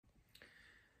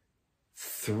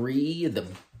3 of the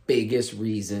biggest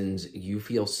reasons you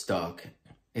feel stuck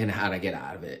and how to get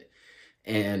out of it,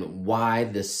 and why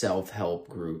the self-help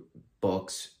group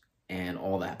books and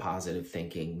all that positive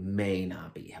thinking may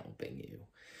not be helping you.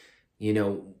 You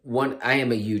know, I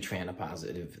am a huge fan of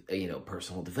positive,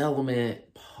 personal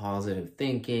development, positive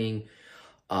thinking,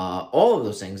 all of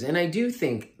those things. And I do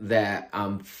think that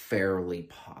I'm fairly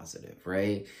positive,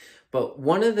 right? But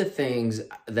one of the things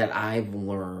that I've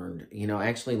learned, I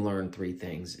actually learned 3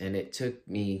 things, and it took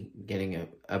me getting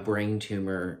a brain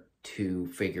tumor to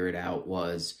figure it out,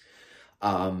 was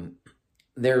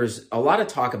there's a lot of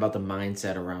talk about the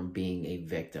mindset around being a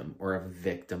victim, or a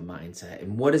victim mindset.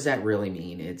 And what does that really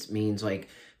mean? It means like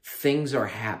things are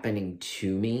happening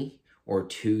to me or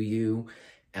to you,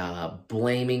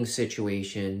 blaming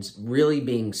situations, really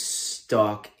being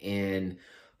stuck in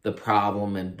the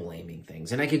problem and blaming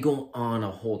things. And I could go on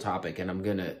a whole topic, and I'm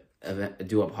going to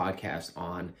do a podcast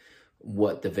on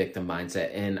what the victim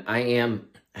mindset. And I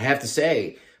have to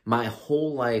say, my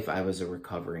whole life, I was a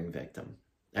recovering victim.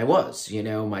 I was,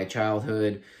 my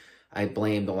childhood, I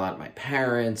blamed a lot of my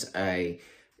parents. I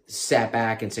sat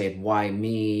back and said, why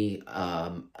me?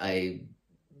 I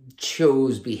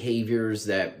chose behaviors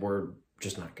that were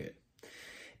just not good.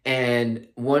 And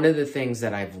one of the things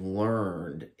that I've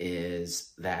learned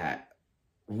is that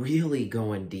really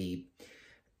going deep,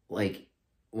 like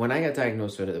when I got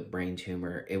diagnosed with a brain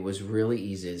tumor, it was really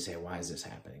easy to say, why is this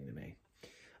happening to me?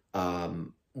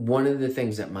 One of the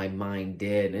things that my mind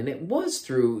did, and it was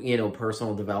through,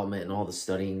 personal development and all the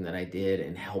studying that I did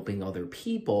and helping other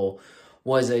people,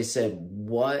 was I said,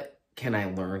 what can I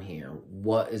learn here?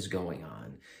 What is going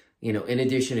on? In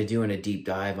addition to doing a deep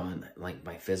dive on like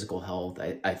my physical health,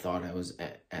 I thought I was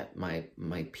at my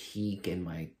peak and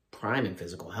my prime in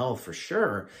physical health for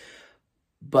sure.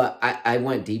 But I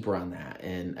went deeper on that,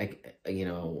 and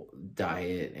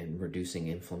diet and reducing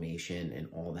inflammation and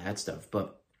all that stuff.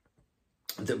 But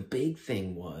the big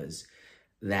thing was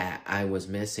that I was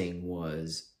missing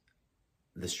was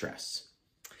the stress.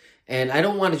 And I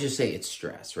don't want to just say it's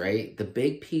stress, right? The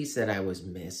big piece that I was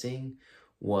missing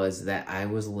was that I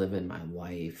was living my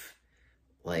life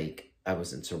like I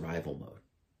was in survival mode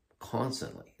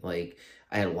constantly. Like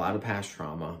I had a lot of past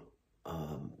trauma,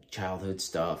 childhood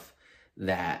stuff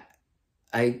that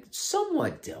I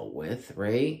somewhat dealt with,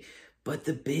 right? But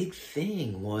the big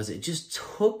thing was it just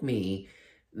took me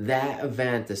that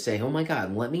event to say, oh my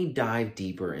God, let me dive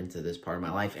deeper into this part of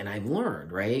my life. And I've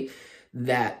learned, right,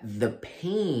 that the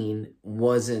pain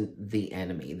wasn't the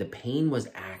enemy. The pain was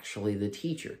actually the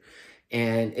teacher.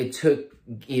 And it took,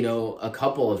 a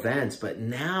couple events, but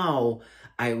now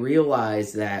I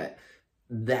realize that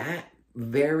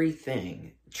very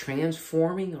thing,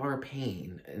 transforming our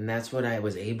pain, and that's what I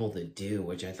was able to do,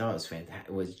 which I thought was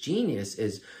fantastic, was genius,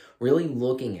 is really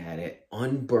looking at it,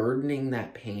 unburdening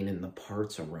that pain and the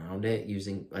parts around it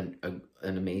using an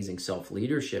amazing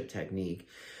self-leadership technique,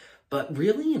 but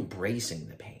really embracing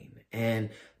the pain. And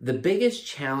the biggest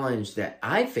challenge that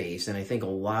I face, and I think a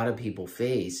lot of people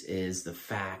face, is the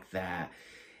fact that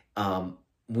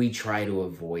we try to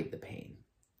avoid the pain.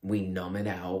 We numb it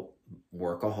out.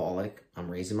 Workaholic. I'm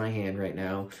raising my hand right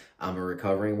now. I'm a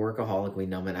recovering workaholic. We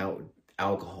numb it out.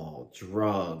 Alcohol,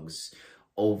 drugs,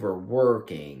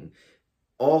 overworking,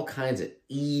 all kinds of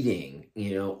eating,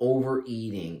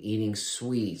 overeating, eating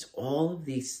sweets, all of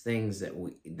these things that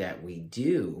we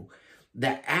do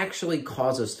that actually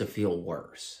cause us to feel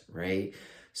worse, right?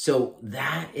 So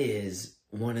that is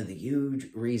one of the huge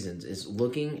reasons, is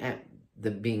looking at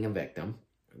being a victim,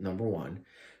 number 1.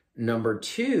 Number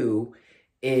 2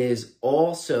 is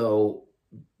also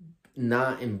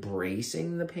not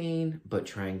embracing the pain, but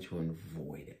trying to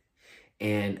avoid it.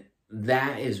 And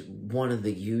that is one of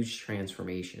the huge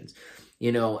transformations,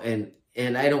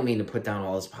 and I don't mean to put down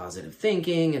all this positive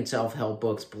thinking and self-help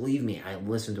books. Believe me, I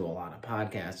listen to a lot of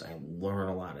podcasts. I learn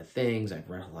a lot of things. I've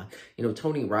read a lot.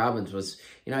 Tony Robbins was,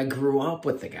 I grew up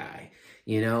with the guy,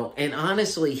 and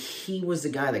honestly, he was the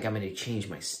guy that got me to change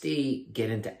my state, get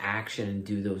into action, and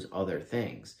do those other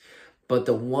things. But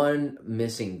the one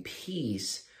missing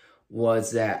piece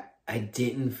was that I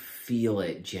didn't feel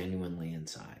it genuinely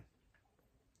inside.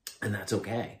 And that's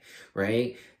okay,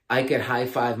 right? I could high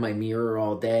five my mirror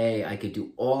all day. I could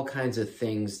do all kinds of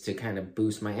things to kind of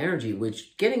boost my energy,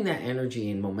 which getting that energy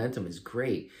and momentum is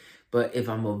great. But if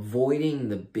I'm avoiding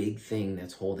the big thing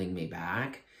that's holding me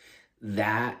back,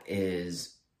 that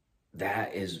is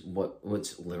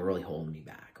what's literally holding me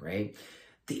back, right?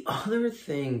 The other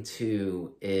thing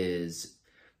too is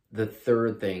the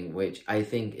third thing, which I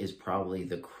think is probably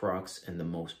the crux and the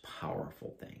most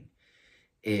powerful thing,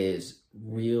 is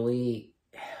really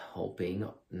helping,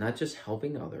 not just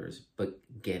helping others, but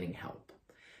getting help,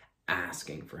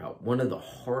 asking for help. One of the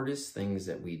hardest things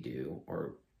that we do,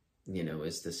 or,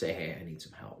 is to say, hey, I need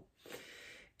some help.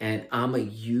 And I'm a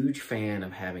huge fan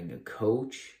of having a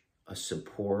coach, a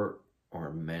support, or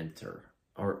a mentor,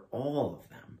 or all of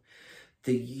them.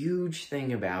 The huge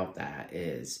thing about that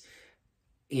is,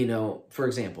 for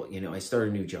example, I start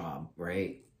a new job,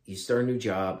 right? You start a new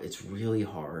job, it's really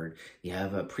hard. You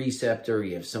have a preceptor,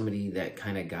 you have somebody that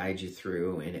kind of guides you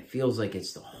through, and it feels like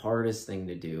it's the hardest thing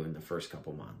to do in the first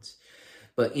couple months.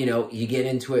 But, you get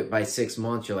into it by 6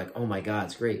 months, you're like, oh my God,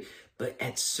 it's great. But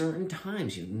at certain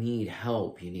times, you need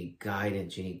help, you need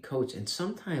guidance, you need coach. And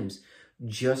sometimes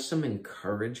just some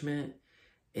encouragement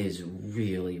is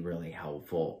really, really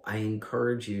helpful. I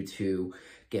encourage you to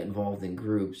get involved in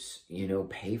groups,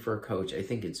 pay for a coach. I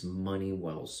think it's money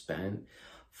well spent.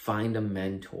 Find a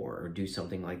mentor or do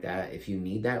something like that. If you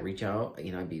need that, reach out.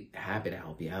 I'd be happy to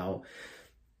help you out.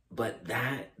 But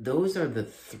those are the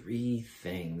 3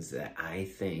 things that I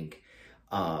think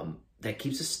that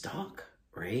keeps us stuck,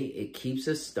 right? It keeps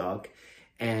us stuck.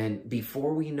 And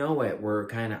before we know it, we're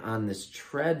kind of on this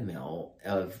treadmill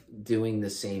of doing the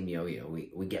same yo-yo.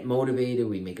 We get motivated,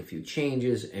 we make a few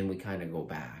changes, and we kind of go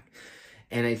back.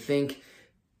 And I think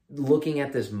looking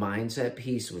at this mindset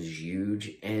piece was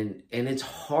huge. And it's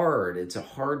hard. It's a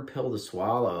hard pill to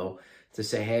swallow to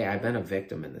say, hey, I've been a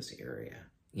victim in this area.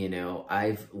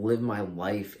 I've lived my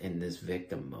life in this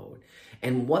victim mode.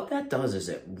 And what that does is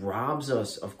it robs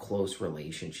us of close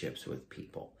relationships with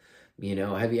people.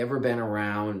 Have you ever been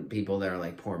around people that are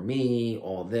like, poor me,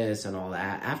 all this and all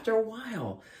that? After a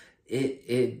while,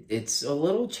 it's a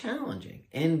little challenging.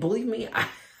 And believe me,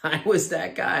 I was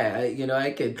that guy.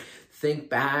 I could think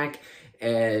back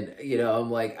and,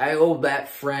 I'm like, I owe that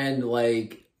friend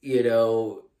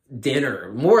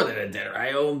dinner, more than a dinner.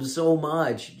 I owe him so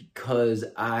much because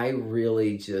I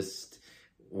really just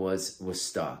was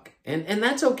stuck. And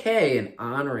that's okay, and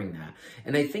honoring that.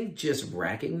 And I think just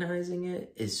recognizing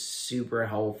it is super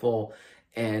helpful,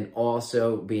 and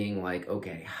also being like,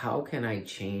 okay, how can I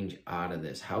change out of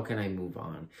this? How can I move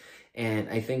on? And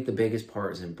I think the biggest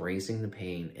part is embracing the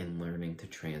pain and learning to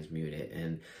transmute it,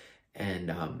 and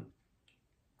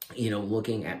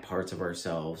looking at parts of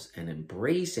ourselves and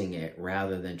embracing it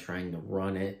rather than trying to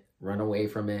run away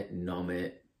from it, numb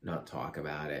it, not talk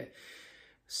about it.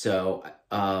 So,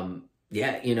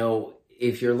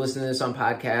 if you're listening to this on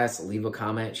podcasts, leave a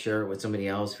comment, share it with somebody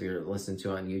else. If you're listening to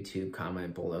it on YouTube,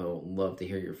 comment below. Love to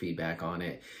hear your feedback on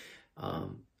it.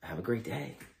 Have a great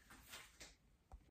day.